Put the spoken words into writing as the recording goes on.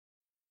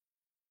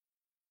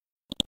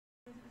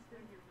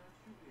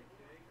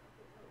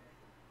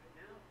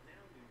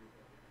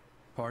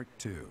Part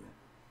 2.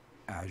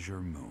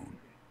 Azure Moon.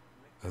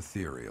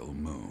 Ethereal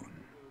Moon.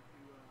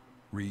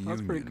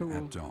 That's pretty Reunion cool.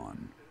 at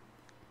dawn.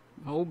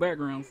 The whole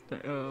background's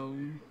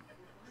different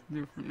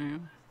now.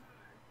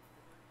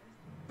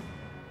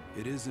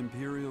 It is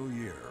Imperial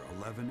Year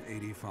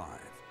 1185.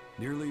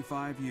 Nearly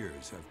 5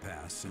 years have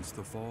passed since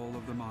the fall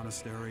of the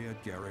monastery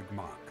at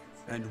RikaRieGaming,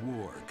 and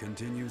war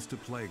continues to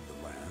plague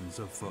the lands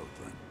of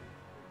Fodlan.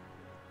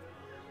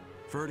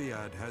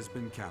 Ferdiad has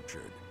been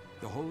captured.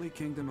 The Holy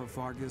Kingdom of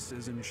Fargus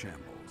is in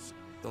shambles.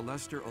 The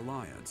Leicester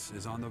Alliance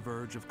is on the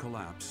verge of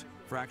collapse,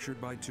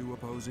 fractured by two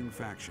opposing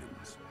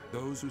factions.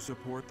 Those who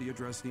support the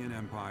Adrestian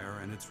Empire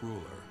and its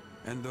ruler,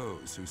 and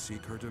those who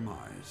seek her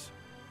demise.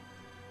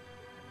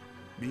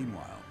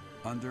 Meanwhile,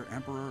 under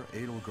Emperor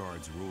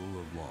Edelgard's rule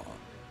of law,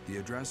 the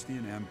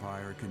Adrestian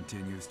Empire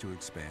continues to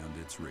expand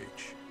its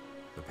reach.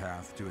 The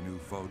path to a new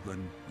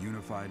Fodlan,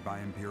 unified by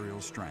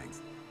Imperial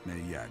strength, may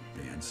yet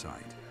be in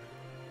sight.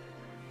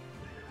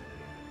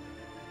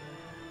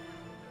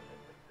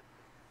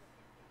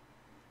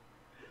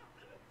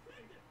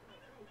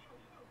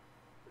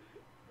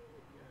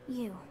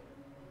 You.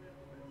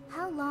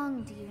 How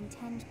long do you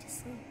intend to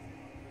sleep?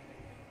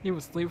 He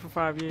was asleep for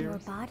 5 years. Your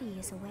body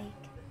is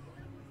awake.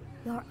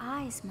 Your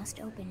eyes must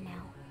open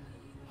now,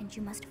 and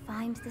you must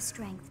find the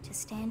strength to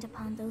stand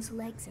upon those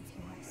legs of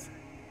yours.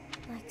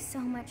 Like so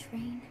much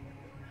rain,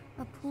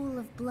 a pool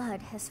of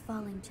blood has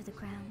fallen to the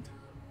ground.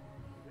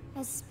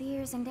 As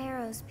spears and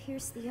arrows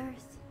pierce the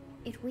earth,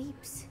 it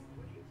weeps.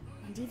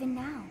 And even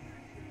now,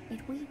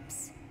 it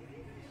weeps.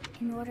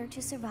 In order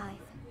to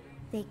survive,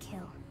 they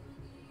kill.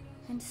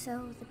 And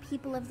so the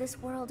people of this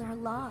world are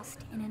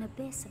lost in an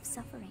abyss of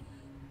suffering.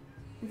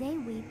 They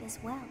weep as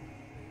well.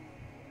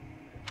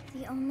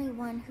 The only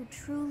one who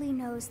truly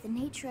knows the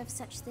nature of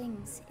such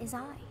things is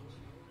I.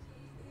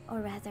 Or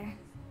rather,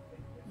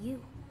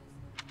 you.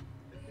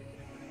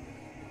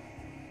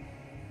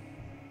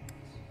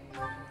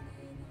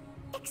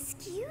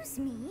 Excuse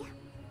me?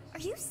 Are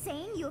you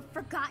saying you have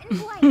forgotten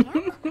who I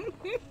am?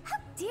 How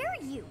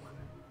dare you?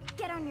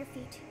 Get on your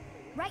feet.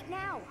 Right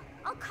now.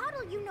 I'll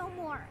coddle you no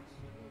more.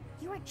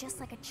 You are just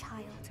like a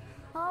child,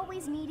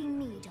 always needing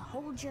me to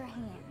hold your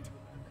hand.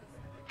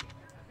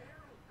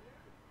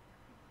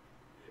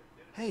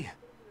 Hey,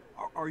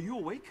 are you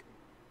awake?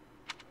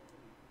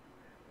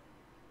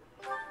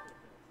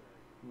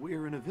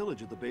 We're in a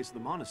village at the base of the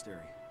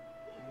monastery.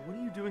 What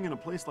are you doing in a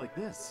place like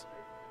this?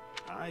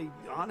 I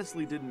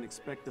honestly didn't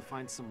expect to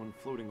find someone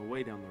floating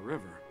away down the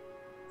river.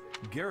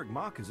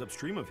 RikaRieGaming is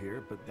upstream of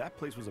here, but that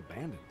place was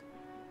abandoned.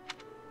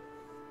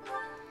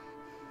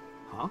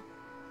 Huh?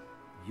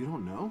 You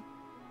don't know?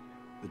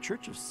 The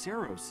Church of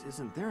Saros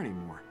isn't there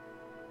anymore.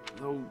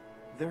 Though,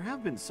 there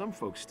have been some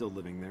folks still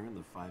living there in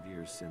the 5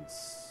 years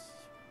since...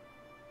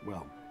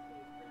 well,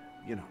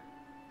 you know.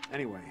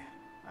 Anyway,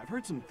 I've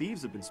heard some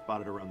thieves have been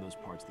spotted around those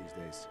parts these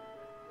days.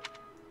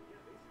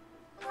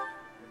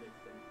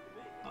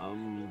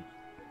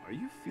 Are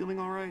you feeling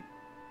alright?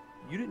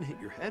 You didn't hit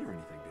your head or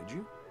anything, did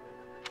you?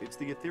 It's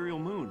the ethereal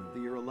moon of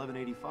the year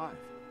 1185.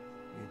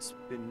 It's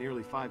been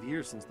nearly 5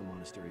 years since the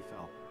monastery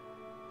fell.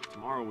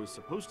 Tomorrow was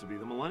supposed to be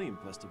the Millennium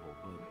Festival,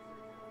 but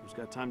who's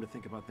got time to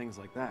think about things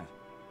like that?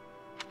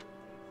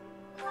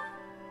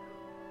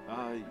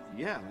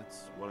 Yeah,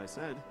 that's what I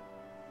said.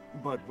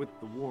 But with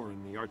the war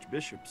and the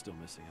Archbishop still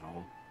missing it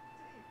all,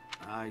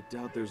 I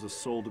doubt there's a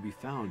soul to be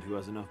found who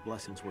has enough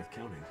blessings worth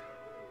counting.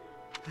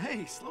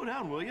 Hey, slow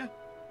down, will ya?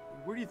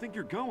 Where do you think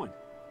you're going?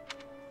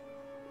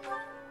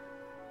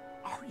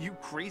 Are you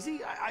crazy?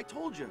 I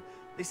told you.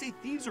 They say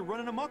thieves are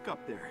running amok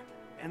up there.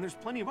 And there's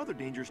plenty of other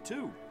dangers,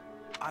 too.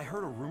 I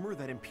heard a rumor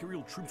that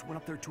Imperial troops went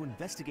up there to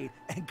investigate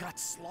and got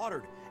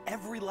slaughtered.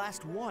 Every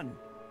last one.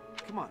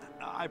 Come on,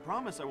 I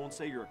promise I won't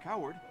say you're a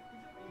coward.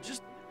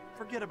 Just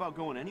forget about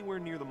going anywhere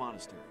near the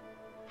monastery.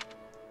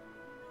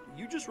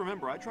 You just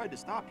remember I tried to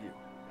stop you.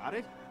 Got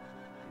it?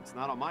 It's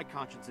not on my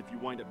conscience if you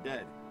wind up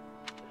dead.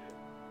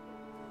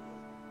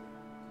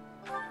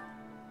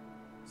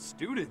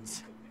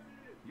 Students?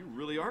 You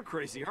really are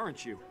crazy,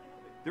 aren't you?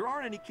 There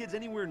aren't any kids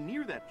anywhere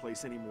near that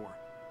place anymore.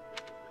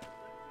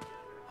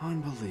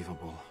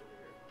 Unbelievable.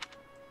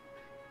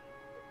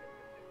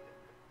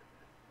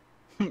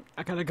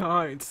 I got a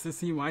guide to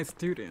see my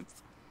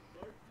students.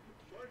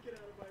 Mark, get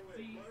out of my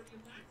way. Mark,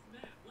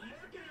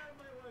 get out of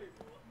my way.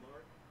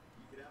 Mark,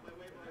 get out of my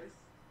way, boys.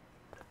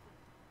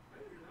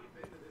 I have not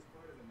been to this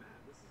part of the map.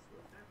 This is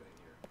what's happening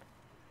here.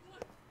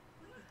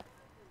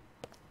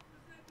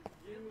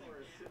 You are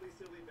a silly,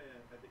 silly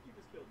man. I think you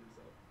just killed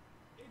yourself.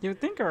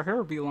 You'd think our hair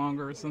would be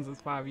longer since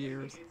it's 5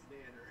 years.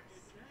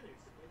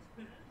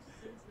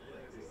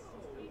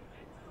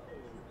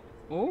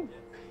 Oh.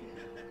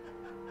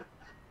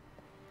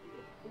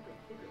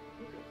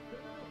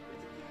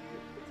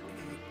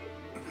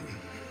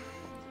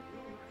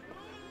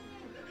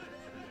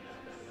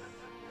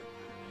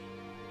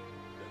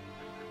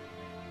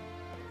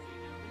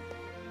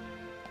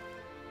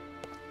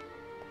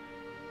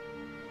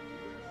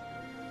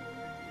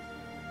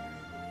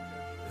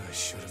 I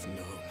should have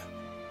known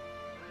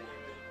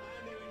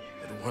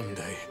that one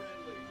day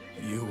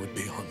you would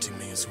be haunting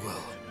me as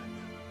well.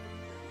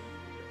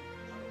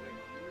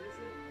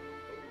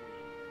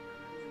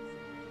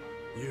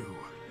 You.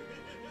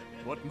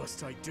 What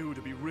must I do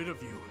to be rid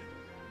of you?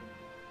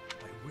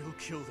 I will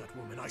kill that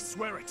woman, I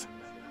swear it!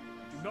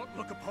 Do not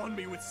look upon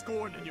me with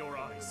scorn in your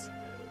eyes.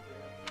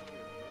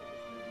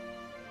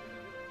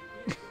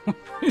 What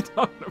are you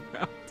talking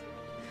about?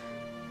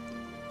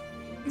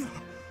 You...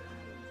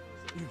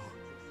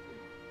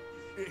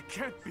 It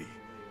can't be.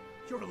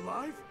 You're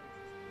alive?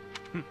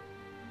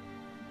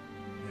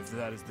 If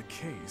that is the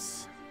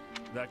case,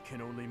 that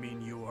can only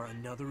mean you are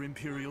another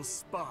Imperial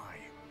spy.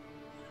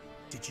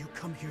 Did you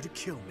come here to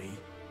kill me?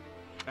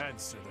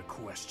 Answer the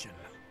question.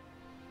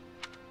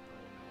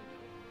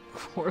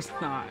 Of course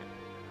not.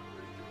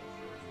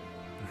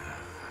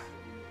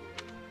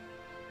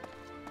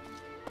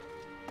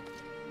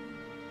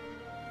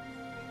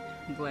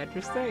 I'm glad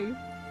you're safe.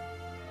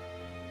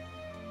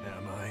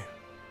 Am I?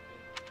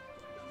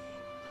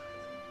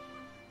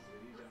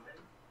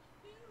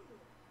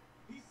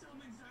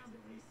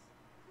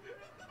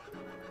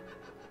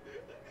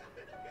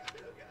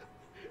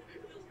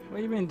 What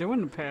have you been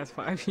doing the past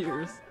 5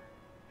 years?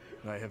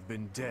 I have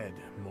been dead,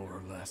 more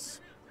or less.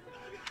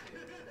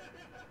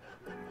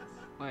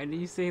 Why do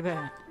you say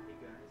that?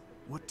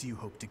 What do you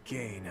hope to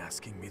gain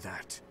asking me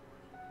that?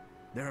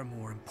 There are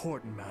more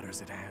important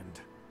matters at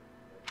hand.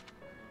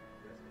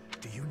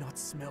 Do you not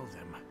smell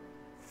them?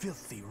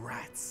 Filthy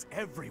rats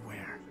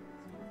everywhere.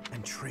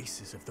 And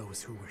traces of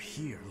those who were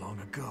here long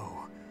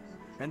ago.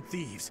 And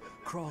thieves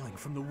crawling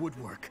from the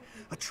woodwork,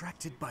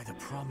 attracted by the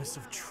promise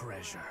of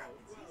treasure.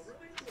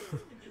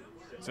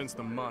 Since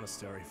the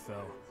monastery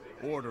fell,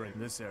 order in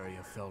this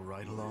area fell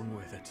right along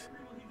with it.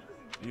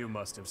 You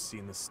must have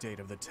seen the state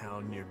of the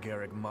town near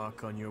Garrick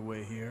Mach on your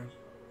way here.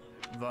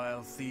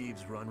 Vile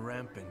thieves run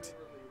rampant.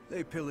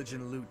 They pillage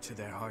and loot to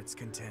their heart's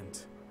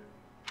content.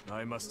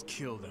 I must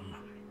kill them.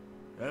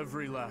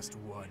 Every last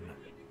one.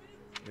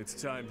 It's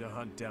time to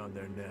hunt down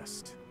their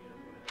nest.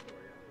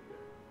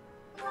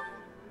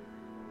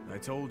 I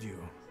told you,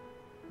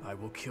 I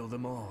will kill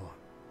them all.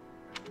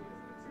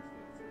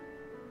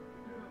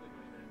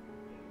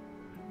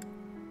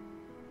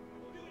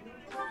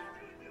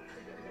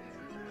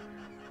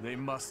 They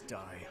must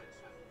die.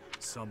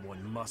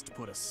 Someone must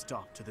put a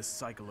stop to the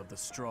cycle of the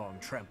strong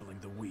trampling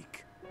the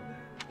weak.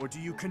 Or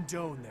do you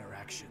condone their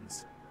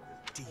actions?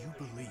 Do you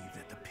believe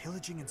that the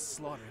pillaging and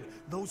slaughtering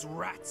those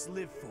rats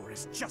live for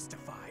is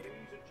justified?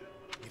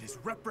 It is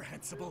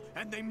reprehensible,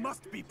 and they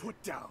must be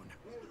put down.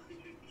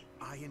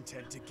 I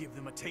intend to give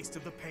them a taste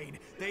of the pain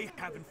they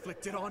have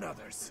inflicted on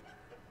others.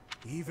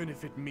 Even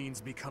if it means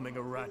becoming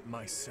a rat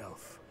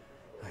myself.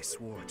 I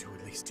swore to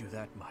at least do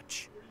that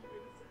much.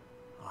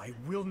 I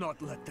will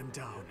not let them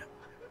down.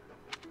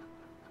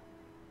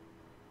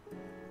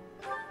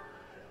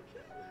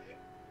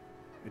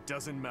 It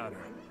doesn't matter.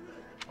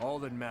 All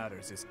that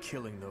matters is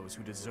killing those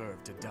who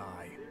deserve to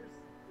die.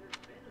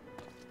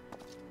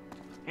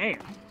 Damn.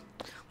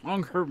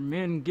 Long-haired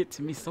men get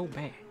to me so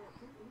bad.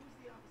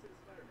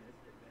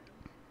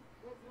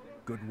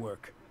 Good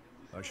work.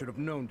 I should have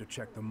known to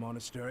check the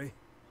monastery.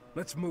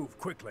 Let's move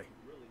quickly.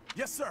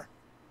 Yes, sir!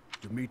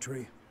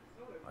 Dimitri,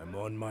 I'm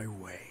on my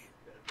way.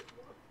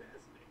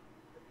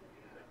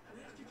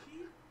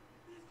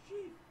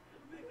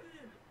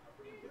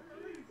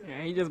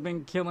 Yeah, he just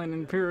been killing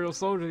Imperial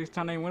soldiers each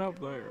time they went up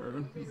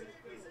there.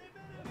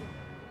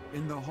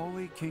 In the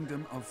Holy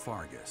Kingdom of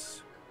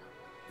Fargus,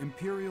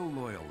 Imperial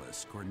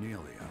loyalist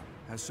Cornelia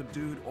has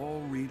subdued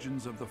all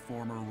regions of the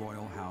former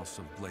royal house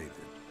of Blavin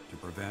to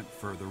prevent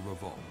further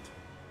revolt.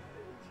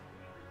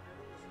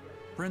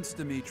 Prince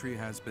Dimitri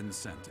has been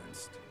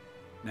sentenced.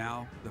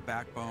 Now, the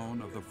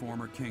backbone of the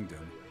former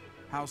kingdom,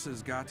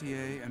 Houses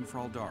Gautier and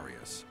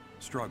Fraldarius,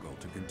 struggle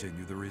to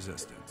continue the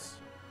resistance.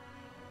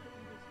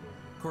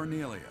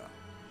 Cornelia,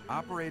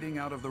 operating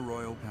out of the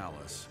royal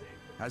palace,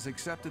 has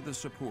accepted the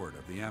support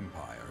of the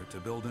Empire to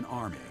build an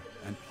army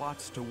and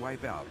plots to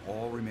wipe out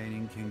all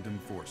remaining kingdom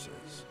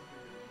forces.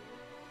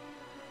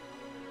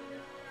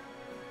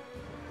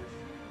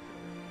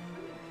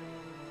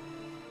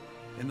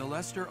 In the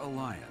Leicester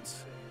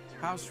Alliance,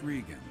 House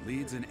Regan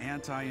leads an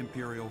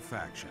anti-imperial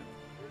faction,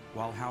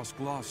 while House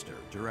Gloucester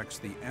directs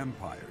the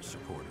Empire's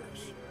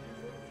supporters.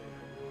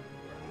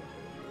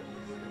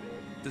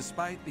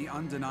 Despite the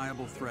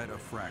undeniable threat of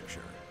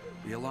fracture,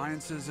 the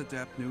Alliance's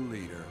adept new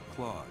leader,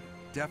 Claude,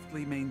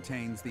 deftly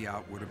maintains the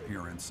outward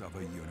appearance of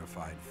a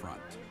unified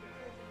front.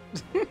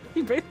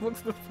 He basically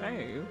looks the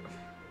same.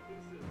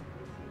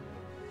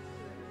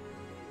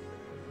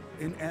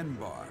 In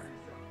Enbar,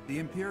 the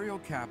imperial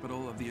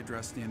capital of the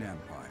Adrestian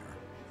Empire,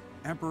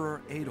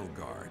 Emperor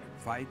Edelgard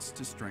fights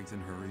to strengthen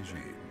her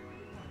regime.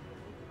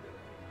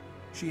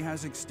 She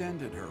has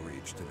extended her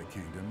reach to the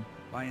kingdom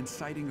by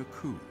inciting a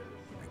coup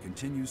and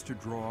continues to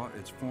draw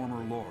its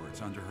former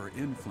lords under her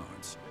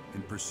influence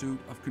in pursuit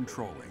of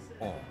controlling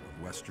all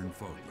of Western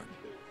Fodlan.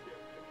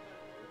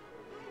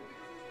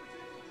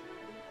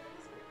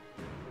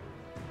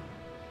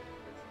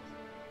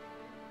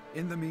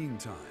 In the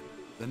meantime,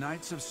 the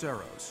Knights of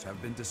Seros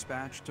have been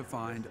dispatched to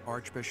find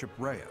Archbishop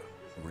Rhea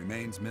who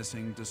remains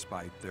missing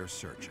despite their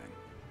searching.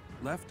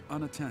 Left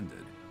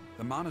unattended,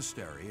 the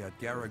monastery at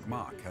Garreg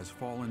has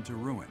fallen to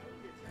ruin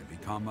and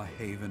become a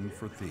haven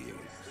for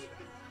thieves.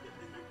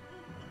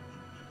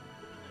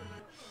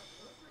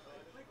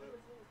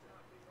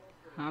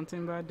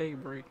 Haunting by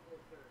daybreak.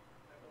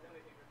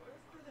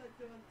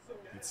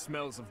 It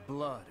smells of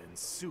blood and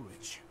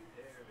sewage.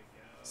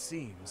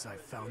 Seems I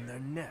found their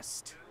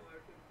nest.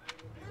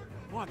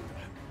 What?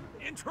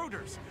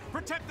 Intruders!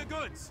 Protect the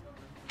goods!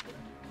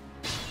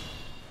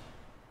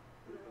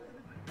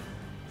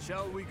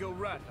 Shall we go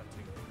rat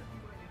hunting?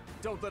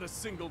 Don't let a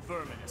single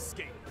vermin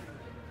escape.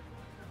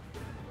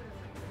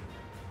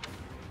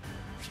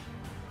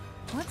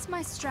 What's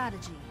my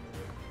strategy?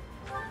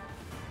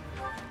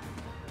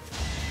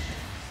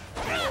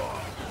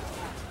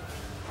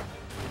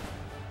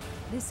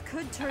 This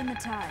could turn the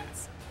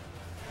tides.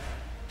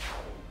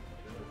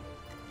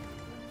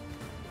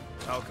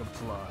 I'll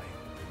comply.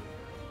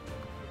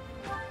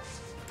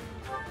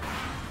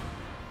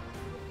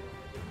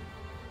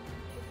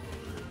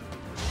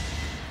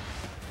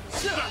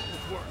 That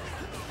would work.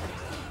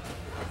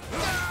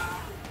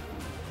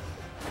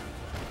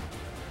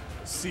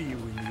 See you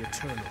in the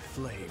eternal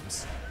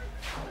flames.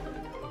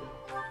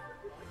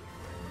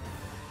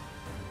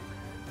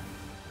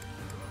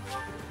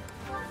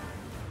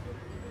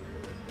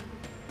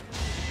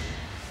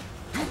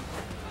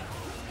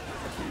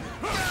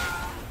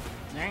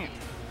 Damn.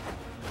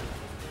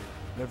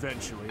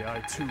 Eventually, I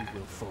too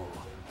will fall.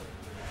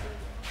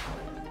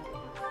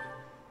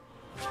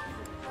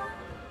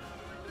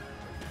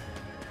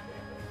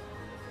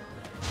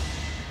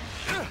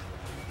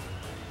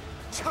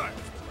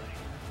 Child's play.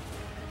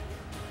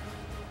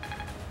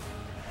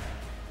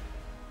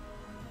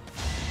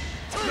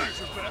 Try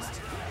your best.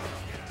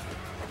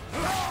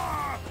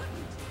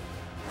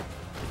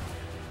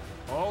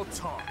 All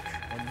talk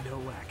and no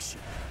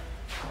action.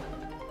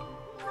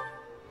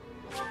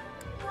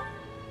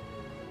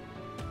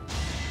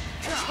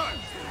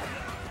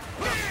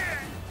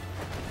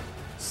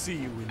 See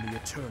you in the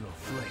eternal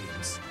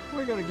flames.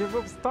 We're gonna give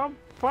up. Stop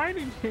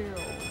fighting him.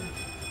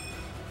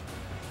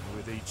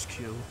 With each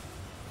kill,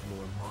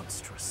 more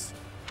monstrous.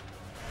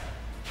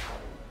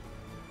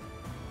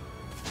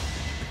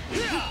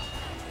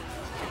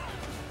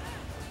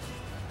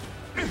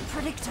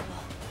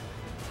 Predictable.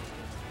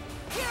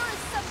 Here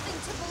is something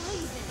to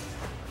believe in.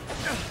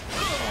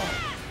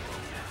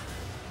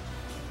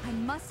 I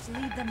must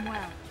lead them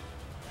well.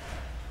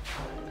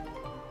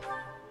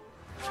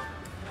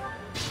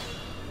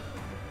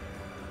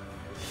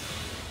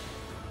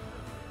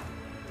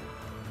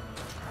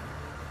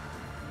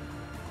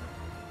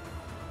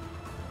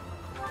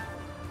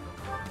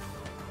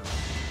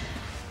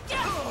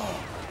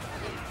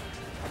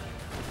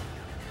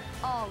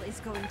 All is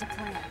going to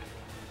plan.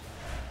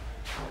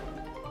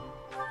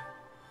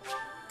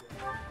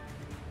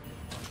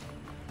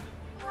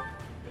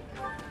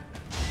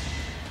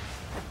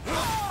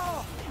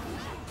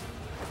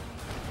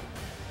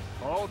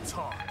 All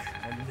talk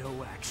and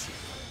no action.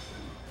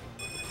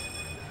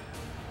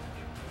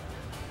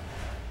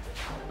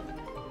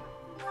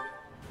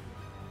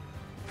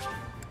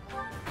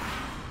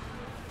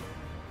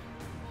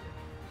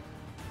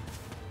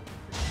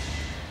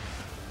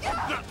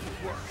 That would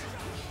work.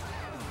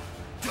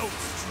 Don't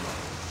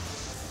struggle.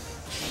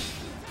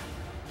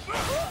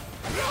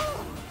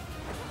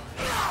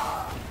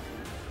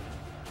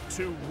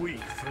 Too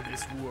weak for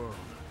this world.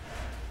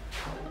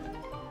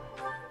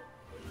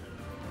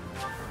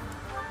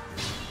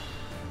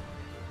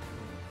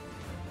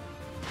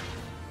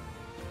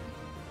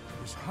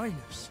 His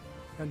Highness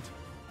and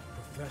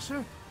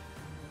Professor?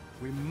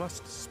 We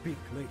must speak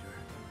later.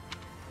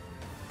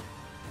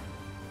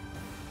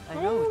 I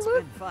know it's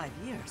been 5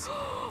 years,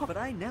 but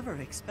I never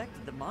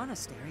expected the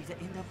monastery to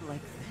end up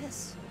like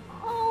this.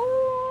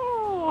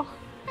 Oh,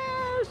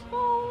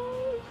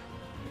 asshole.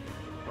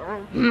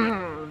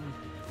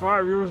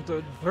 5 years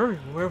did very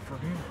well for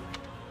him.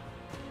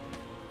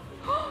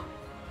 Oh,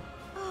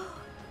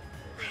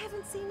 I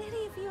haven't seen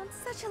any of you in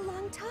such a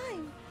long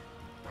time.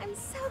 I'm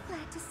so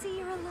glad to see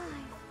you're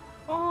alive.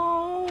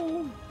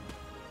 Oh.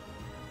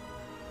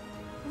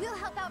 We'll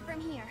help out from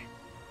here.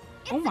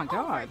 Oh my It's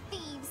God. over,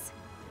 thieves.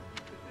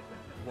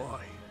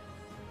 Why?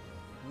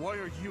 Why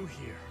are you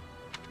here?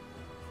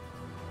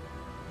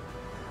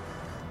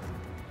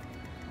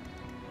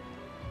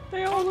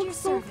 They all At look your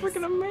so service.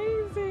 freaking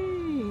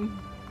amazing.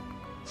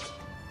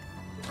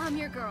 I'm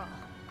your girl.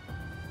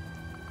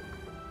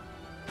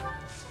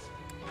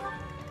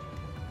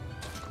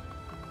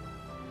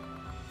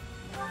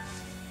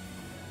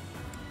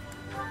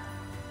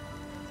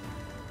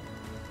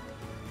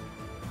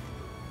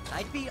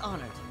 I'd be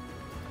honored.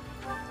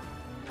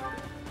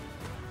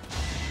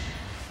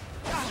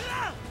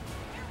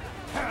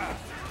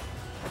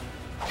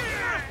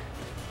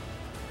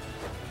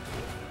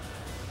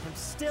 I'm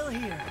still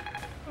here.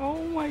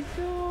 Oh my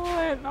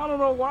God. I don't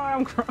know why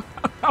I'm crying.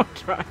 I'm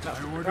trying not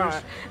to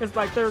cry. It's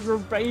like they're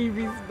just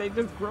babies. They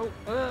just grow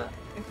up.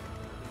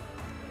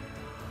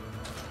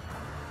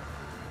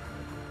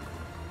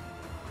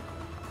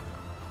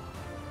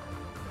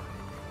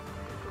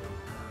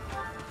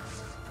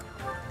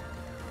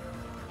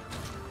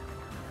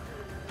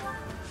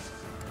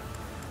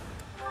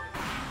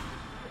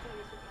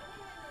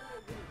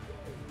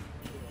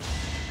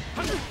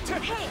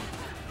 Hey!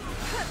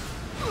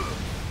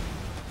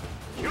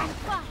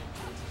 Fine.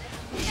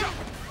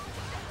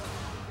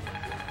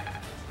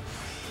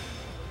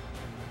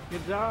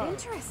 Good job.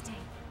 Interesting.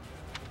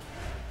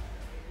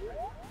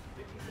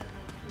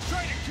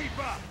 Try to keep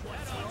up.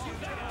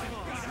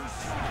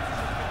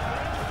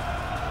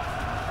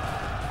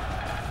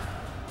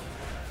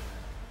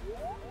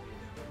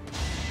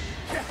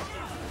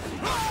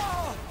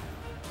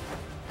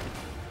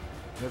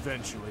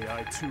 Eventually,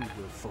 I too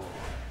will fall.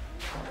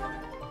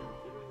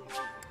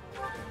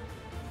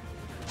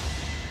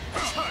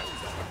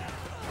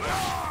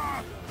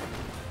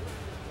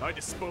 I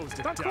disposed of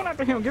Stop doubt. going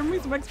after him. Give me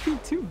some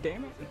XP too,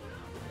 damn it.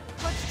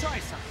 Let's try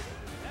something.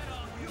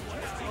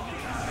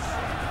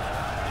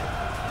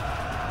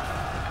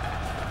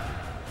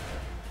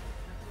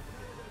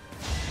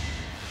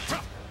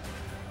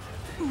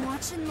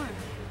 Watch and learn.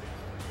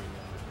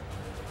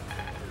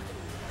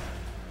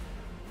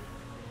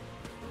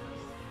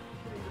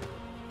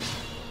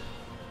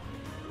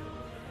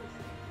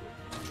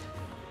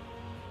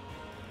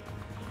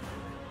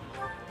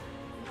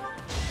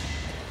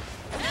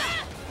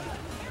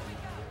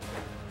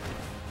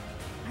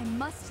 I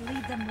must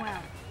lead them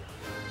well.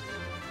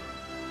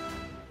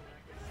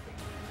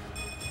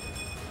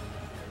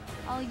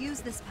 I'll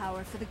use this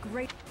power for the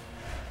great...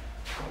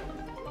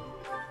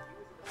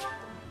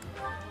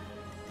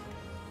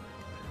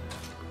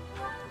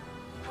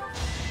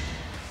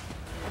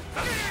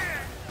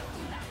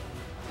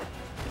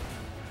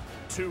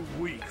 'Too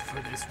weak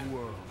for this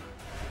world.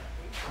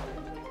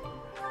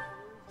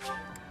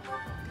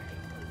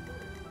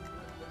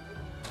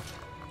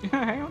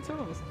 Hang on, tell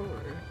him a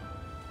story.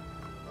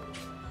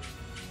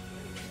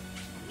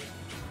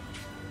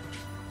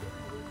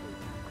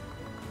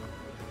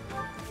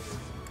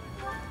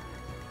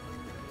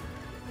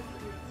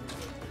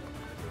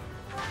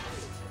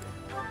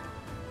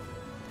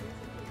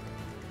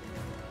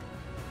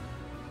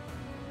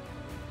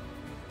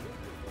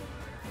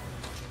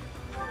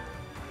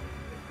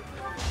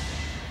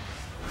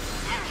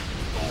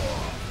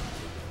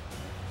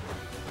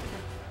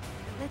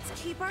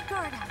 Let's keep our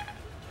guard up.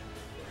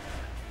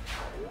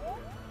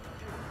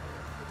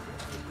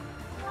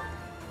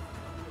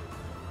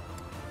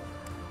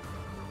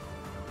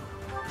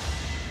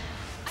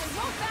 I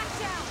won't back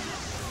down!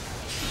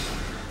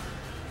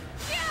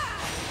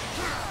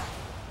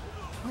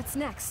 What's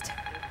next?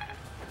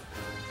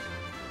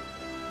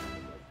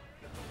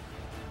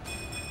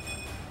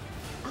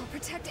 I'll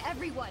protect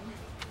everyone.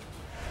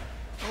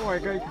 Oh my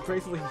god, you can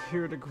basically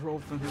hear the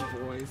growth in her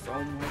voice.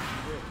 Oh my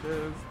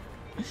goodness.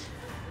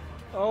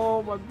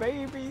 Oh, my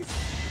babies.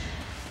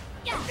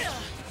 In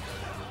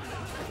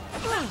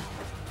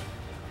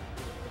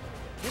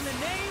the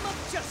name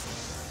of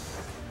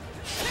justice,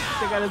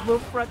 They got his little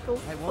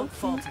freckles. I won't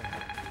So cute. falter.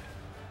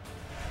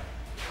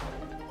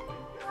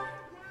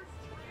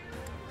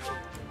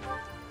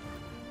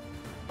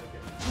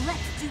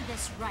 Let's do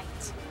this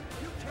right.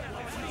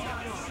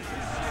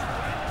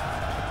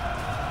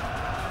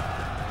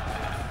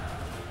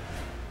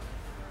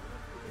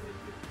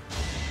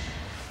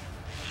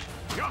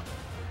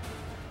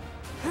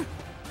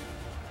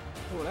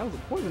 Oh, that was a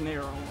poison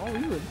arrow. Oh,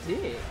 you a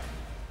dick.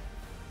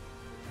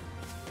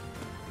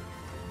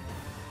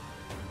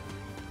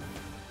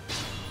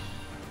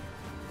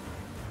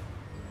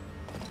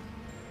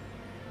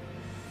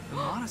 The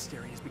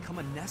monastery has become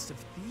a nest of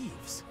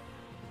thieves.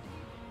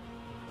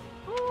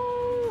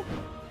 Oh.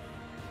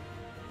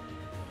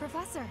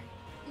 Professor,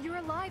 you're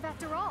alive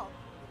after all.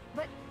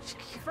 But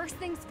first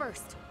things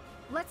first.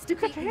 Let's You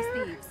cut defeat these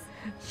hair? thieves.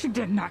 She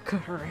did not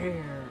cut her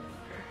hair.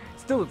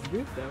 Still looks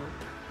good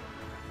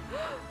though.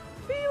 I'll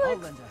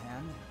Felix. lend a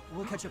hand.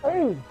 We'll catch up.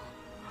 Oh.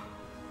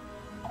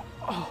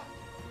 Oh.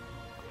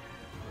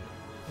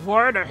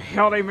 Why the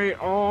hell they made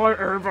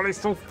everybody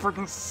so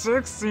freaking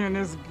sexy in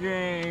this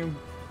game?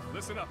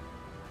 Listen up.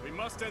 We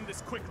must end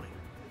this quickly.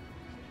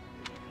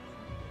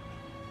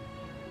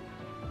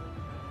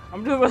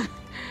 I'm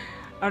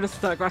just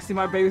stuck. I see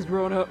my babies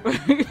growing up. I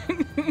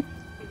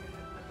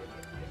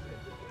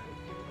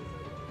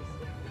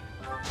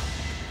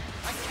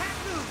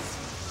can't lose.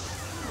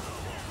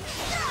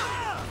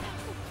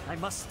 I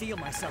must steel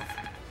myself.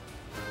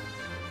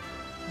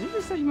 Did you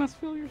just say you must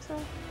feel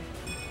yourself?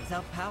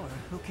 Without power,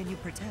 who can you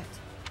protect?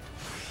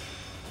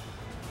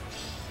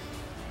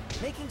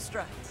 Making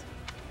strides.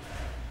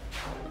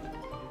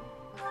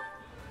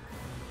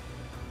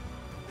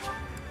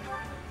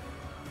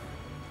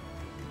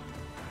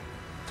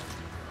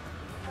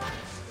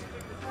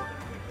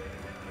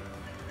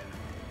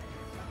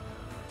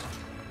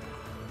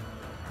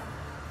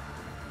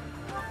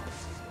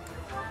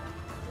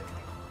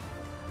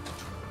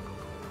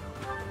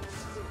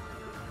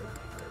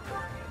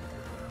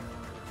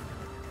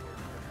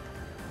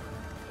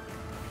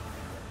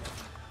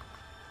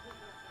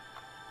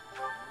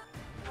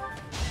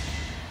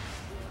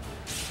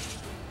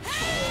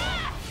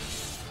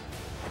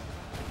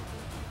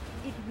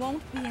 It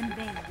won't be in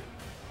vain.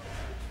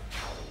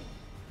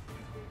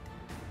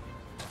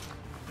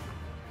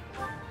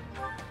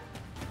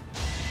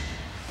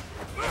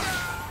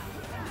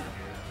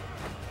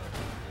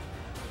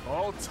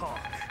 All talk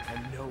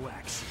and no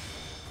action.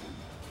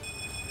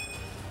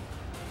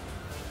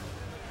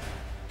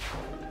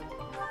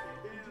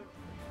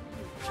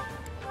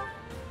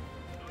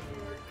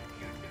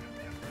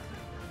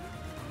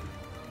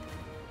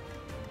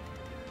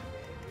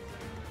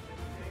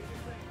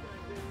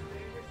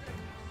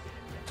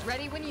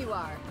 Ready when you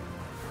are.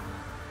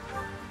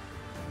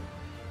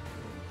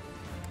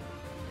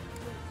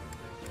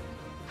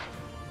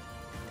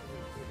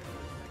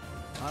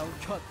 I'll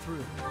cut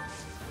through.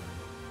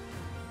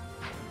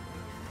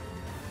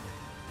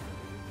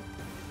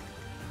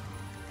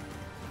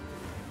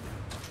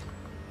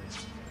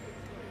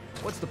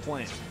 What's the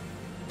plan?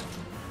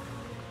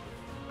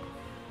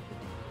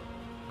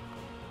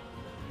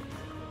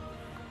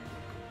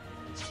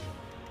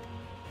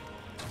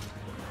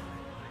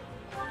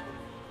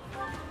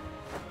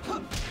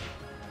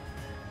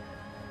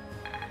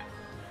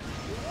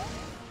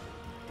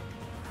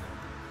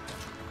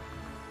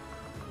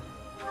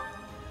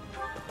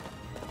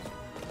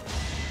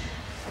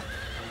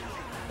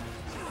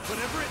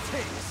 Whatever it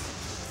takes.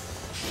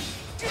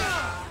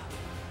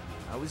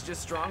 I was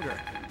just stronger.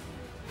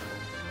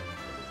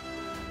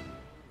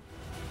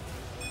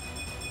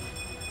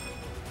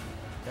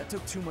 That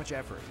took too much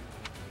effort.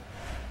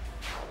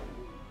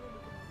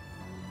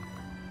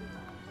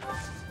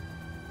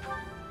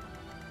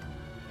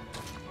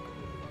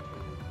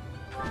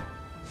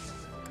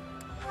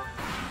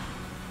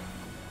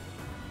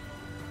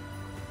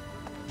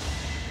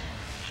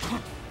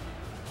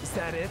 Is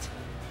that it?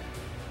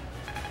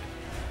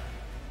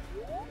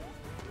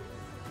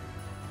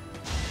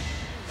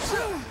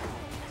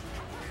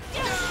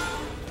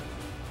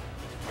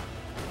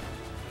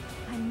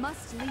 I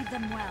must lead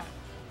them well.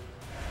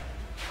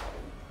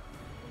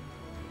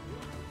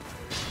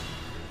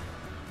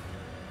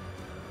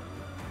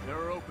 There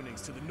are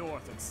openings to the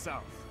north and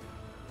south.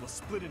 We'll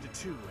split into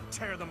two and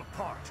tear them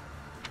apart.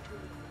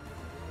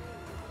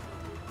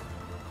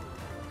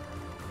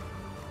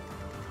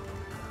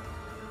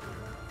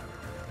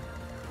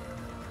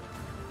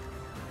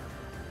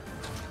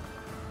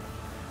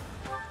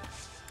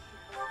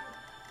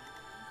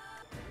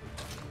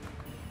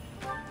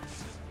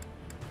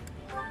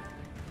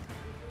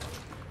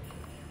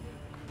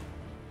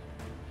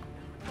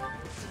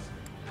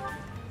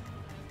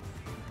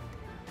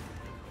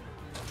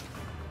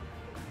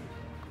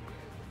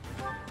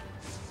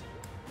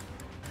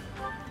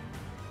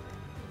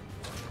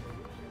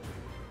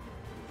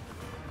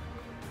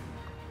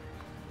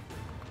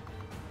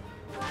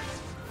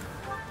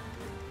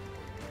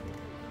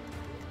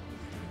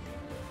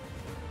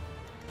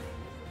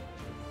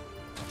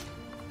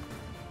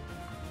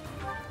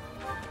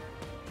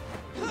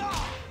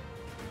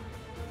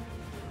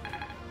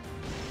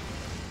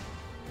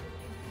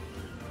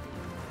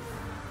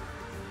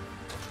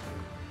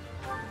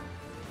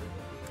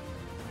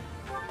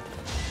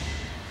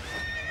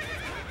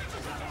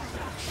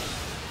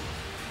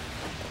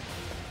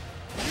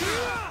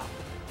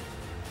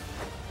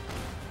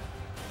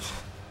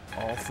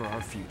 All for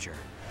our future.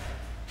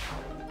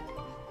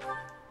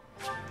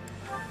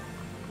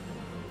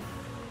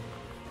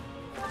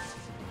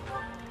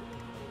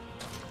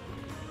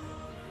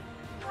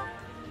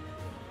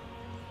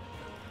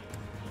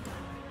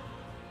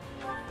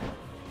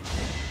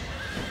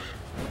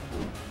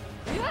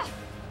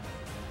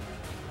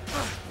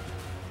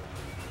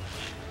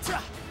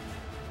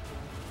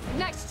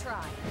 Next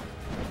try.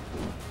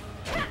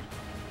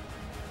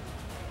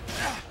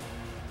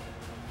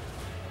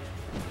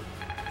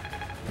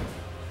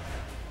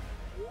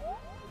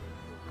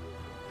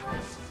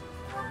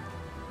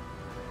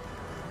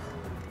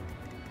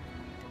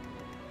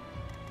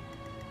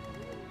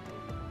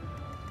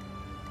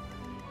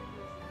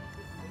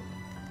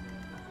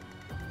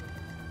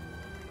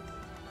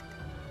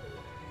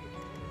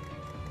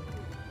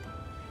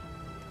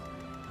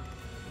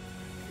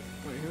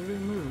 Wait, who did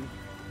he move?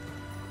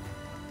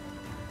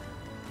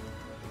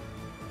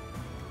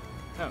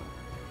 Oh.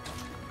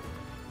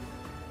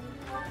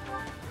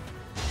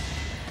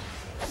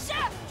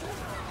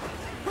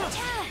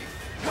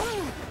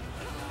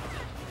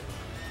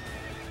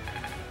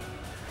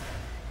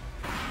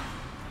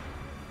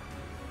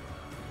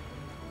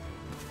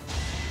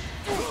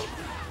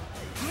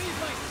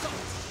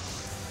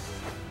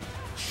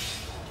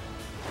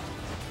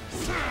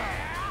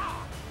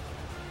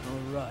 All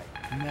right,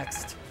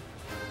 next.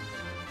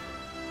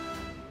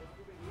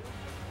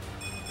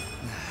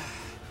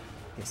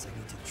 Guess I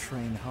need to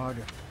train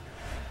harder.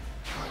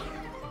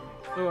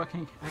 Oh, I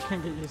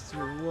can't get used to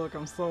your look.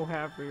 I'm so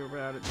happy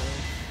about it,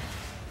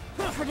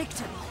 though.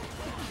 Predictable.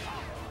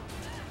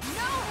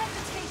 No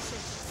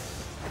hesitation.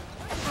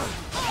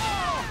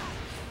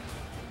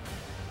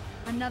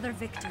 Another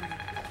victory.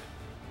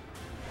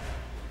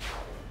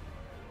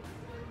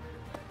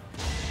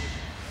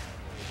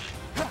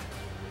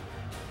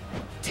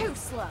 Too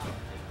slow.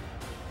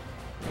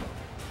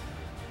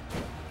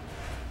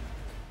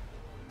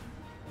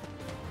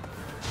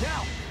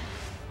 Now!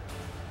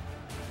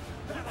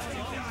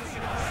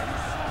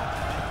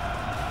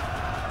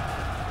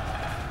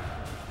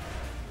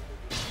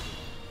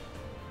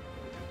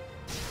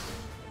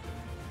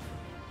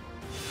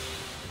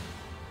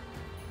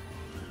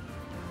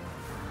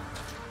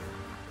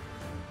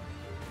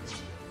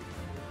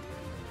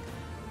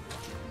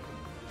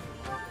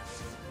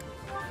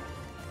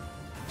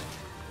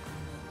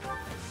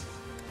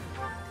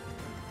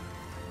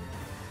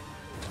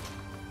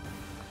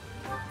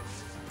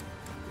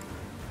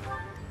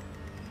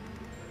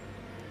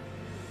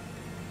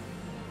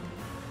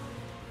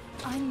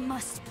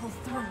 must pull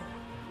through.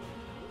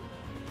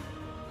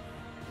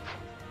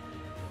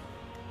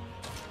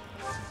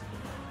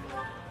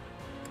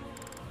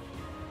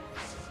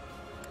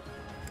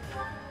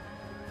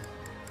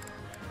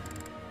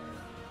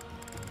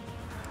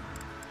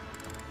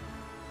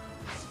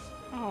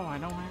 Oh, I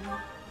don't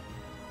have.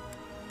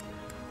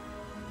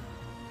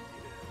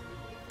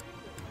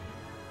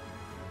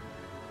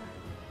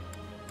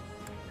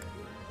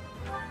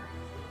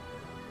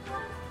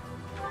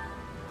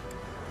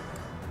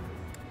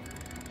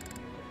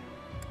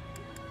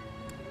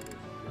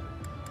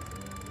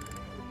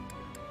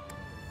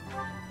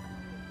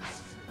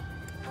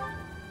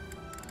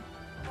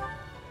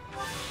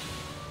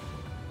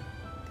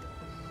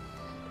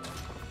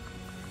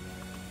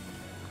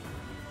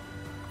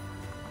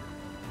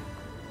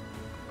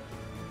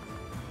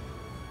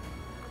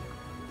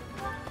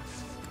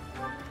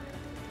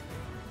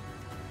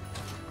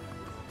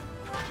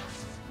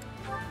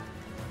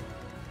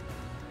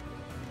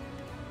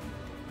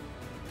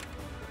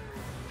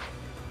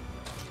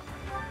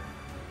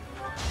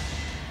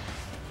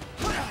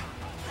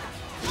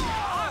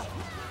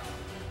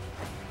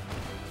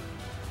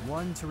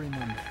 One to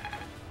remember.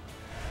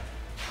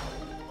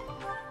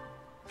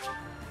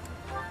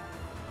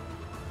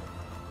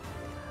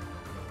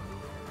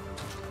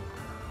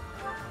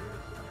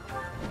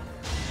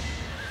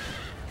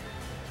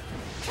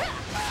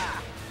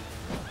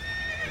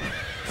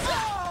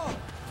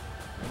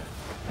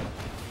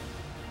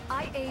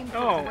 I aim for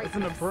Oh, greatness. it's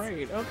in a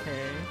braid.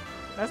 Okay.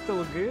 That's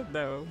still good,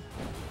 though.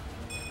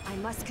 I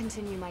must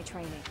continue my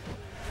training.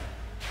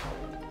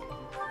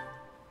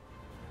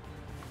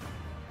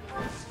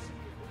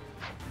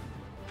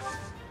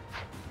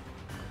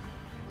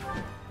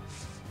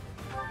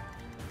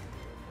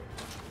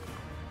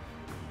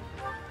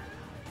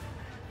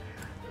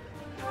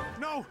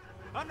 No!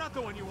 I'm not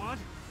the one you want!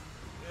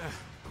 I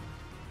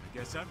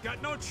guess I've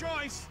got no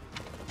choice!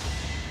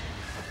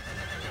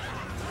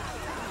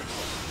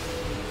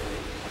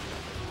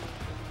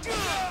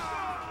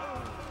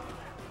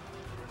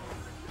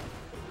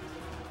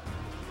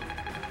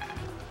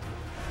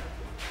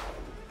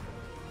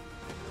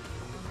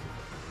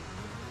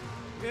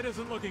 It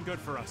isn't looking good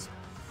for us.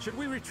 Should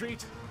we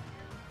retreat?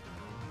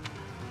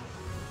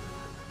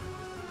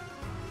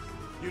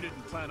 You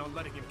didn't plan on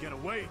letting him get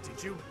away,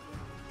 did you?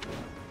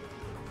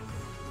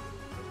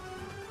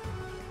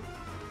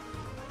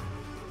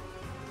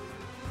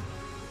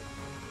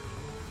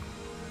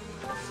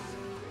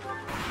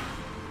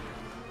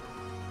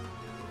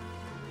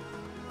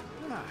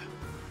 Ah,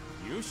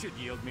 you should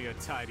yield me a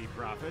tidy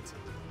profit.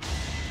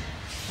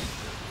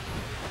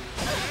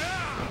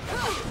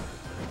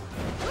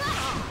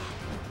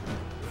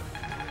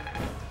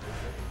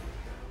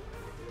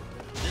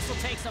 This'll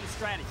take some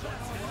strategy.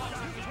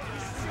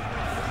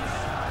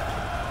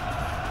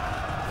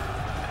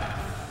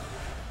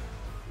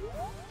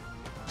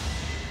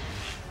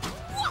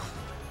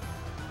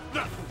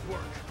 That will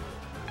work.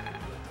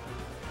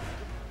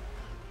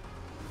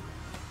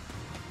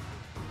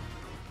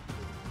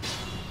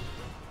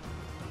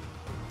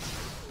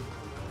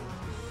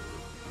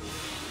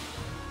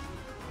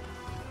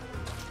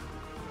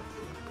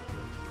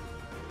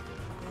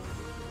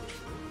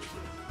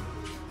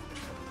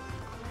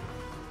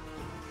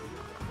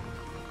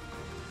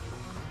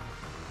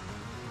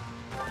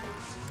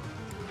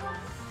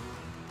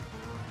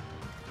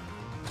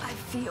 I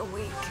feel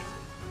weak.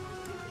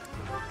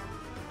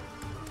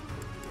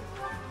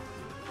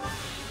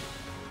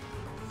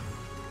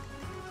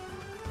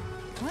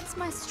 What's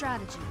my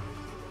strategy?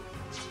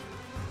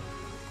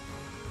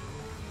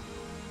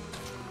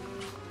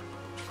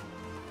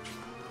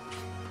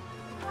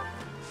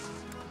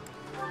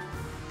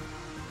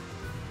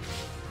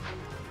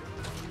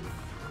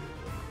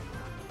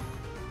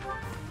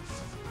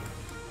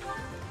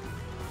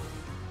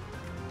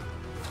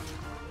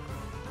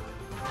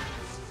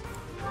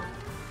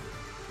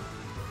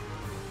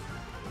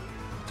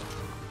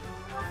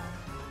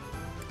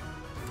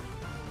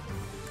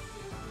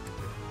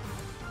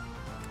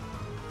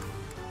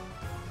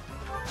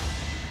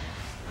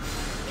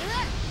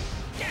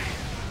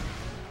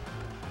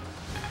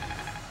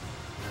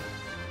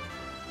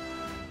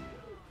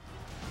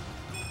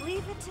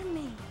 Leave it to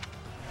me.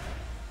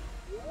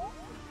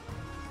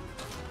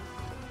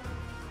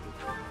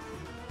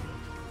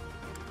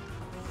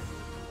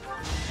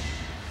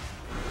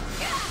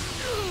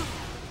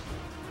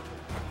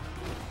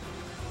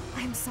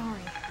 I'm sorry.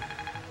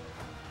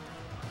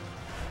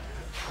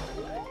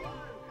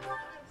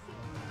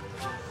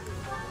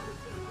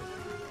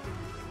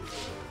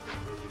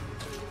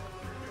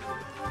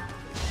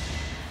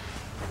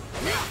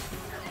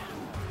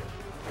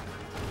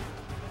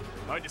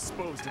 I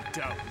disposed of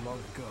doubt long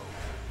ago.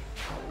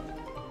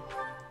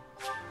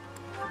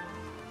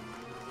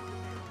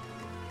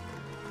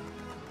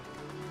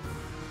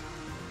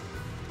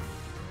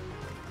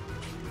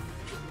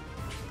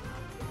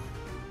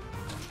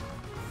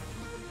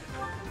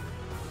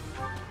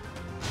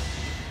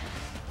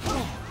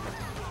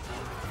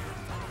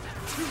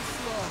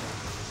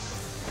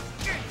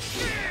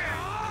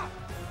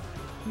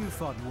 You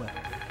fought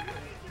well.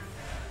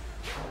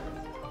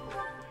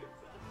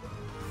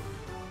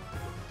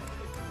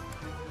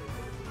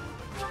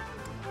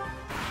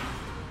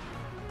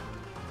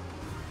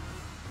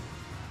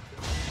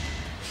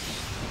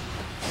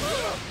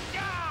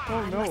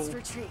 no. must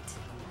retreat.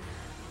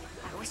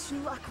 I wish you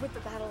luck with the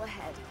battle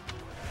ahead.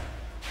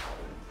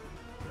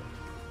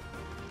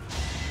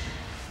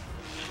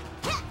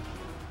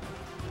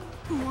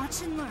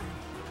 Watch and learn.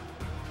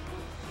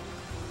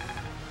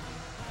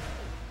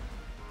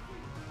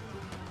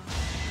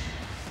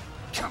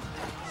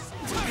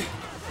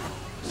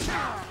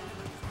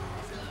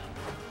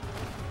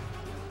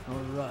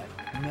 All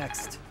right,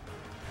 next.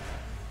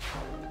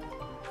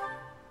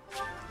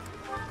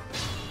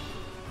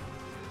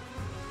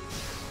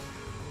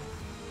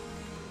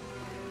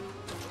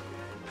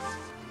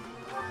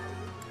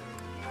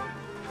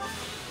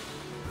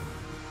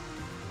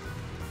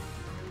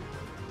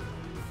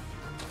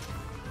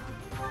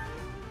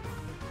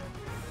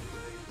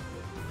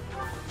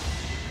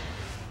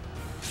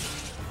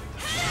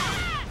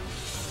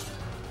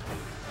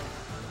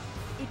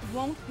 It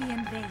won't be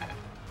in vain.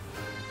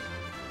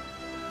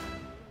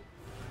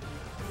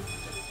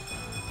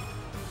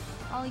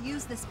 I'll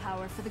use this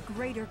power for the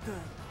greater good.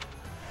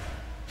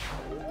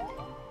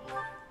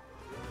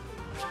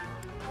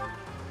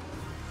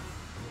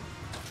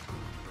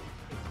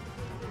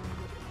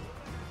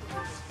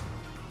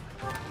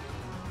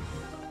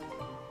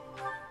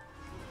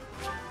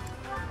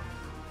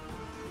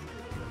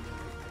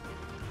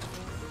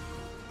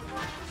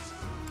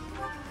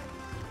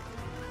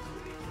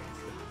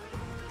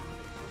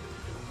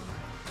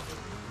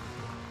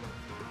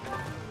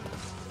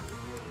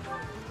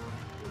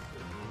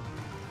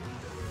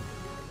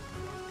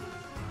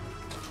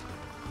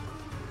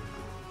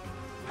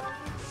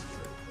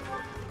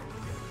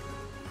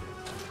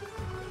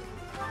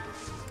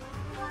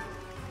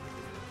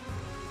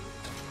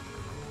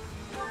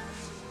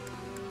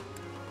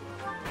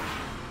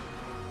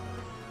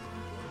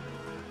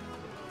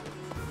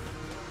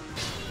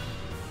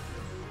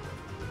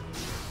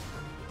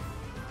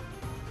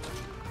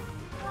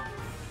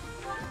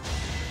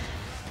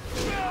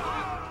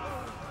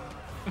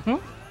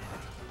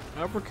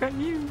 Uppercut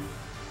you.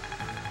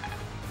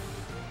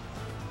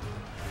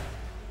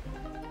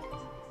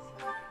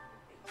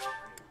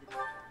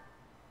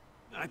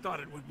 I thought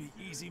it would be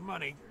easy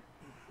money.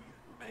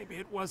 Maybe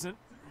it wasn't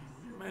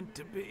meant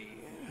to be.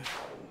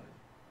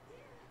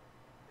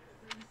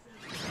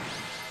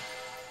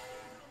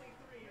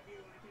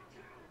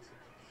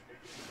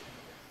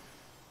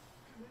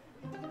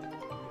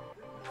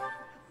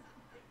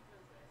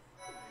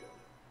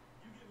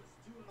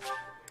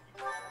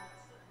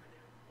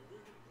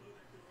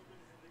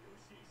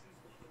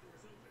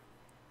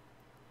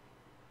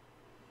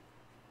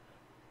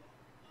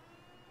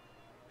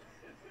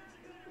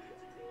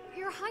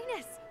 Your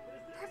Highness!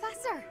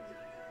 Professor!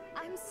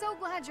 I'm so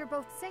glad you're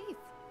both safe.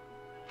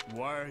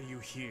 Why are you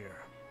here?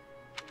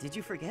 Did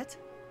you forget?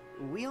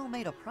 We all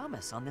made a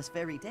promise on this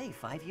very day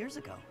 5 years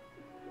ago.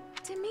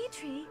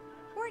 Dimitri,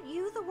 weren't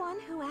you the one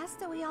who asked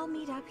that we all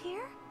meet up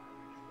here?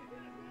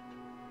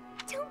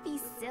 Don't be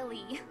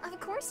silly. Of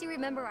course you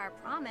remember our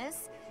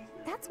promise.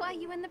 That's why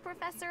you and the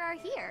professor are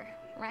here,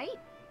 right?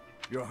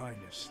 Your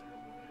Highness,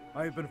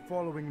 I have been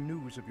following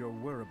news of your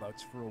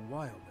whereabouts for a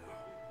while now.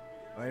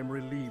 I am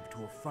relieved to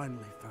have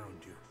finally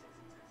found you.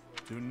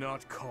 Do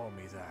not call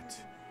me that.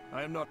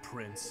 I am not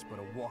Prince, but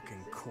a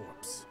walking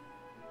corpse.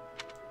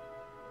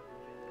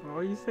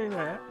 Oh, you say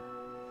that?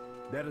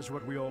 That is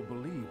what we all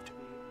believed,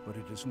 but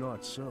it is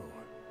not so.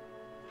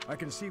 I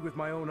can see with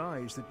my own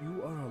eyes that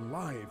you are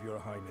alive, Your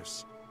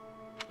Highness.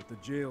 But the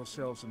jail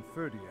cells in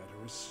Ferdiad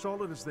are as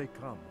solid as they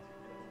come.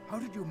 How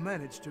did you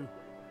manage to...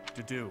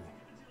 do?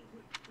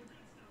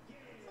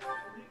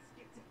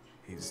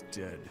 He's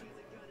dead.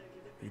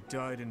 He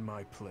died in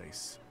my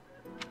place.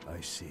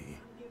 I see.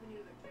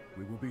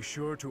 We will be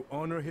sure to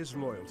honor his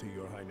loyalty,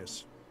 Your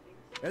Highness.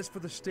 As for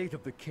the state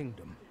of the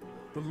kingdom,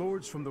 the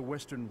lords from the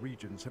western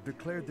regions have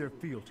declared their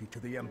fealty to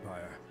the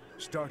Empire,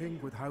 starting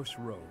with House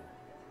Rowe.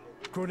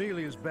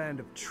 Cornelia's band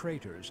of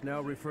traitors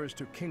now refers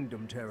to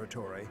kingdom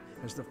territory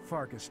as the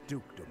Fargus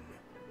Dukedom.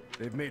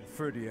 They've made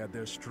Ferdiad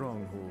their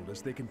stronghold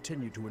as they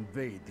continue to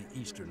invade the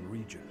eastern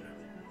region.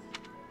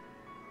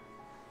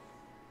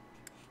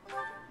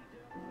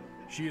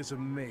 She is a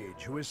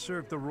mage who has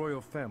served the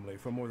royal family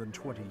for more than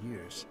 20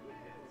 years.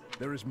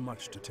 There is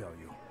much to tell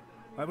you.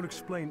 I will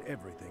explain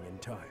everything in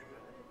time.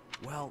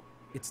 Well,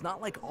 it's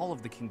not like all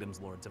of the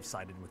kingdom's lords have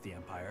sided with the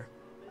Empire.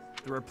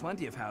 There are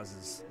plenty of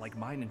houses, like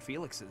mine and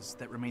Felix's,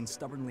 that remain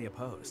stubbornly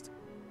opposed.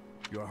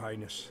 Your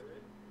Highness,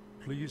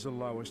 please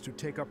allow us to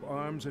take up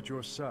arms at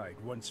your side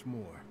once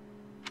more.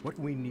 What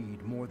we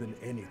need more than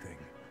anything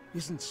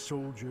isn't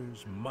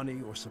soldiers,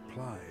 money, or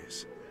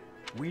supplies.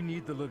 We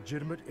need the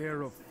legitimate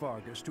heir of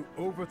Fargus to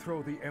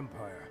overthrow the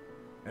Empire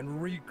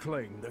and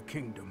reclaim the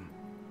kingdom.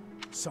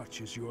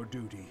 Such is your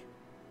duty.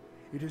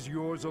 It is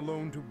yours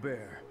alone to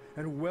bear,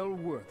 and well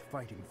worth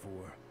fighting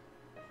for.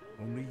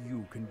 Only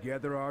you can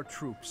gather our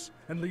troops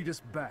and lead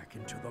us back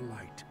into the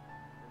light.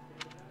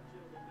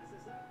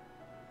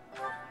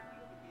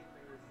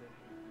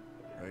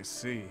 I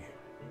see.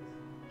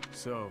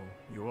 So,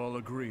 you all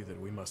agree that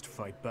we must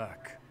fight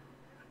back.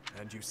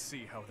 And you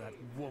see how that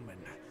woman,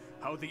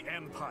 how the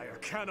Empire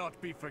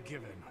cannot be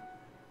forgiven.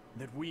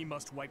 That we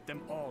must wipe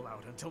them all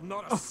out until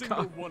not a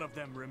single one of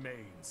them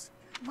remains.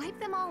 Wipe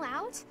them all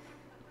out?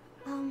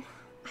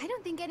 I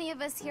don't think any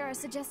of us here are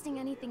suggesting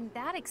anything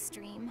that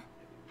extreme.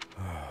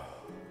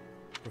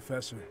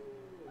 Professor,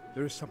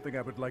 there is something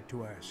I would like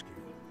to ask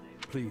you.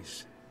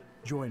 Please,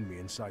 join me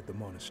inside the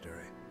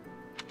monastery.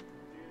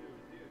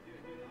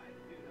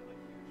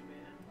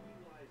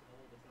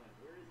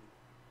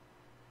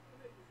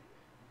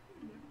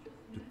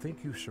 To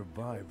think you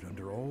survived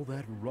under all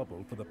that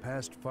rubble for the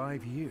past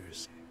 5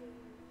 years.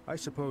 I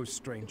suppose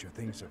stranger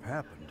things have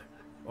happened,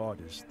 odd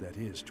as that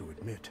is to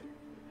admit.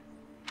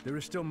 There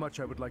is still much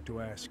I would like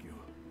to ask you,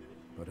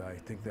 but I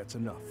think that's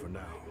enough for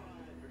now.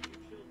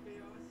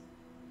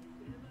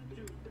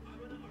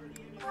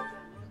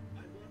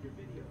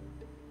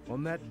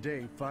 On that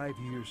day 5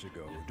 years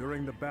ago,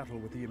 during the battle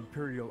with the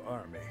Imperial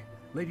Army,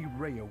 Lady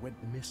Rhea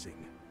went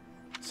missing.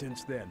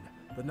 Since then,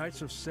 the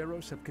Knights of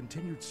Seros have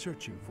continued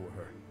searching for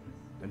her.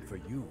 And for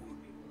you,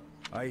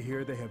 I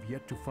hear they have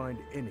yet to find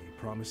any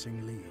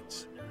promising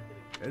leads.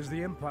 As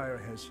the Empire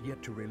has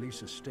yet to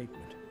release a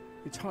statement,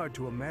 it's hard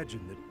to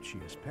imagine that she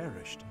has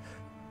perished.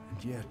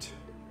 And yet...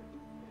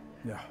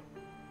 No,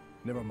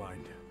 never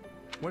mind.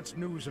 Once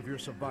news of your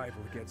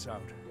survival gets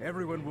out,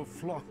 everyone will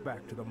flock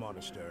back to the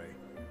monastery.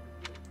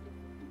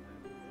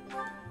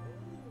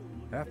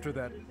 After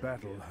that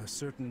battle, a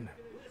certain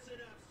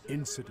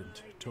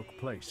incident took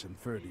place in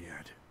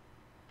Ferdiad.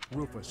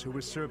 Rufus, who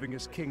was serving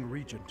as King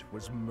Regent,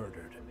 was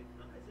murdered.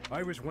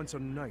 I was once a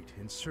knight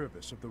in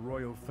service of the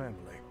royal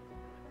family.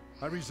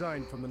 I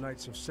resigned from the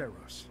Knights of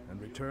Seros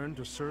and returned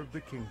to serve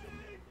the kingdom.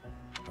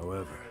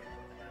 However...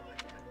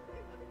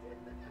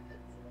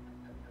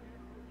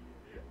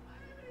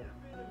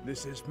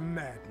 This is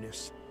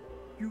madness.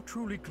 You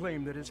truly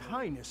claim that His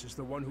Highness is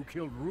the one who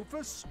killed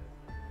Rufus?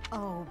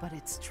 Oh, but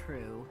it's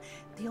true.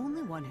 The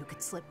only one who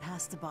could slip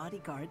past the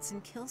bodyguards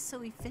and kill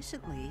so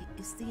efficiently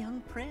is the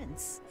young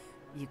prince.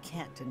 You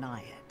can't deny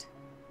it.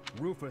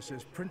 Rufus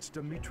is Prince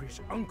Dimitri's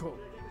uncle.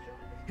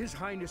 His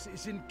Highness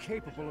is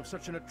incapable of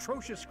such an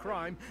atrocious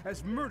crime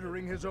as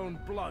murdering his own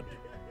blood.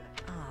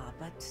 Ah,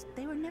 but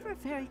they were never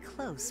very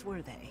close,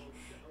 were they?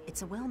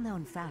 It's a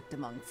well-known fact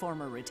among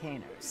former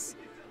retainers.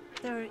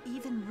 There are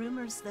even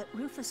rumors that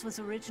Rufus was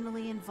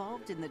originally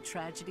involved in the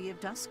tragedy of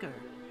Dusker.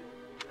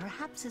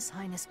 Perhaps His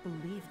Highness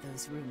believed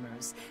those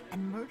rumors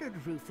and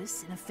murdered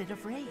Rufus in a fit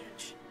of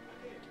rage.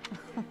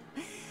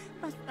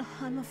 But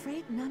I'm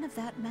afraid none of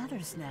that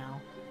matters now.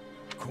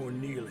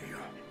 Cornelia,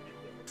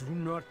 do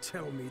not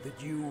tell me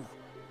that you...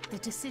 The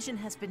decision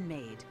has been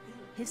made.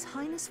 His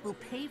Highness will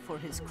pay for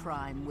his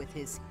crime with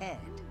his head.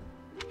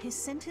 His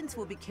sentence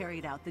will be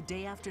carried out the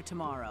day after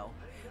tomorrow.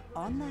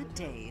 On that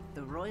day,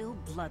 the royal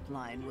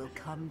bloodline will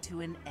come to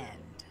an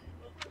end.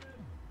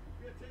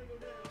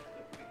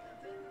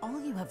 All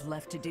you have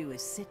left to do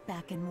is sit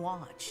back and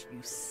watch, you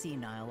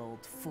senile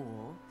old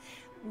fool.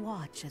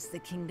 Watch as the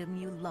kingdom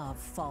you love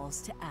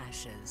falls to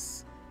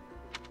ashes.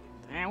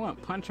 I want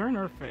to punch her in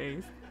her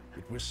face.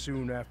 It was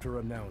soon after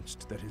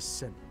announced that his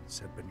sentence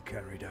had been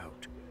carried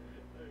out.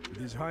 With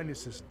His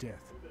Highness's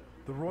death,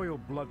 the royal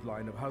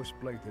bloodline of House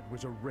Blythed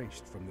was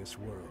erased from this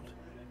world.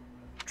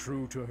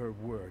 True to her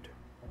word,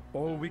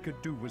 all we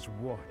could do was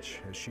watch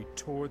as she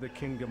tore the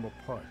kingdom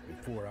apart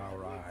before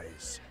our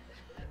eyes.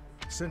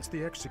 Since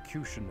the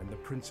execution and the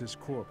prince's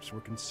corpse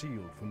were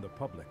concealed from the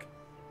public,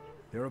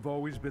 there have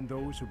always been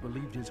those who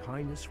believed His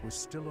Highness was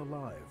still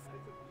alive.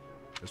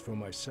 As for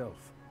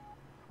myself,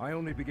 I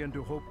only began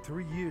to hope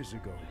 3 years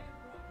ago,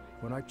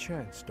 when I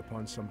chanced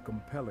upon some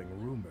compelling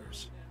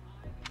rumors.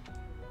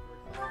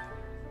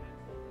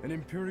 An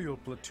Imperial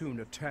platoon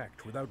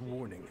attacked without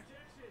warning.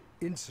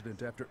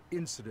 Incident after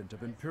incident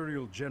of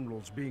Imperial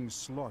generals being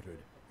slaughtered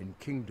in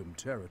Kingdom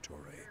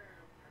territory.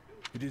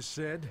 It is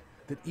said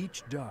that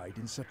each died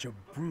in such a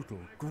brutal,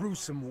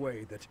 gruesome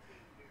way that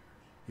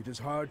it is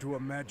hard to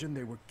imagine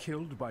they were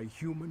killed by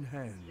human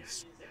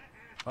hands.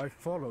 I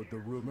followed the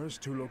rumors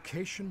to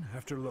location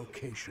after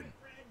location.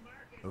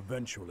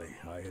 Eventually,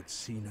 I had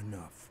seen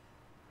enough.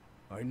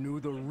 I knew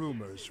the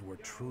rumors were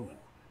true.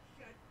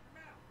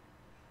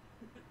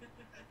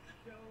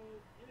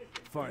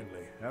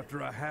 Finally,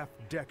 after a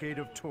half-decade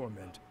of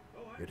torment,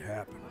 it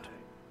happened.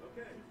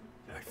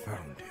 I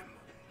found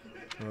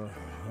him.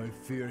 I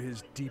fear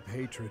his deep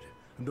hatred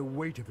and the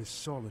weight of his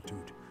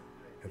solitude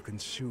have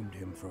consumed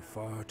him for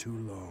far too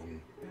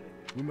long.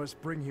 We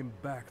must bring him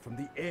back from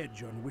the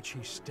edge on which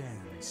he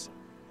stands.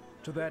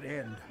 To that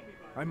end,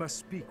 I must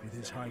speak with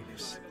His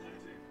Highness.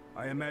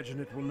 I imagine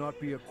it will not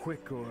be a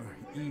quick or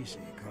easy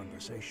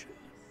conversation.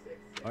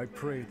 I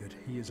pray that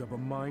he is of a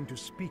mind to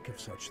speak of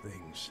such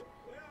things.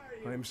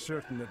 I am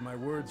certain that my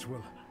words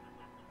will...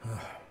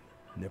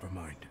 never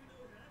mind.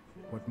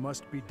 What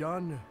must be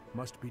done,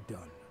 must be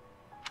done.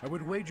 I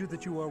would wager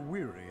that you are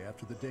weary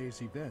after the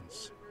day's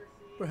events.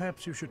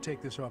 Perhaps you should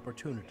take this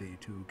opportunity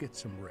to get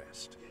some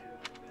rest.